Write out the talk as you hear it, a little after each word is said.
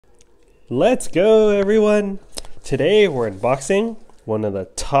Let's go, everyone. Today we're unboxing one of the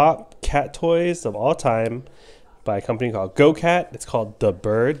top cat toys of all time by a company called GoCat. It's called The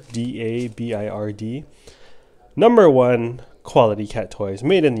Bird, D-A-B-I-R-D. #1 quality cat toys,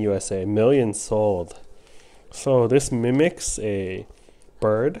 made in the USA, millions sold. So this mimics a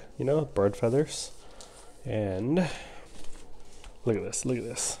bird, you know, bird feathers. And look at this, look at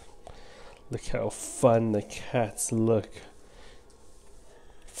this. Look how fun the cats look.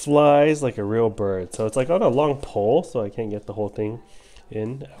 Flies like a real bird. So it's like on a long pole, so I can't get the whole thing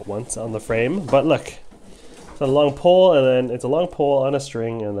in at once on the frame. But look, it's a long pole, and then it's a long pole on a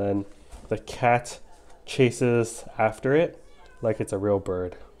string, and then the cat chases after it like it's a real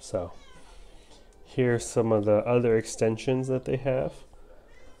bird. So here's some of the other extensions that they have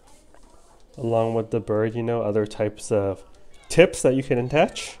along with the bird, you know, other types of tips that you can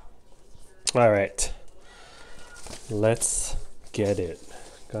attach. All right, let's get it.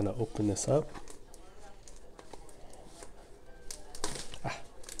 Gonna open this up.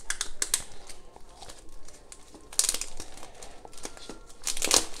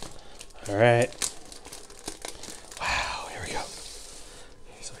 All right. Wow, here we go.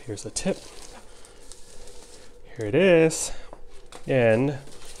 So here's the tip. Here it is. And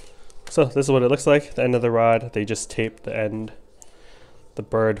so this is what it looks like. The end of the rod, they just taped the end, the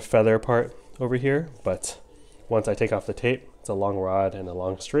bird feather part over here. But once I take off the tape, it's a long rod and a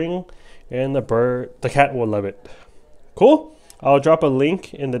long string, and the cat will love it. Cool. I'll drop a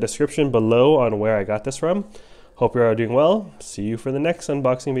link in the description below on where I got this from. Hope you're all doing well. See you for the next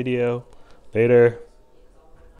unboxing video. Later.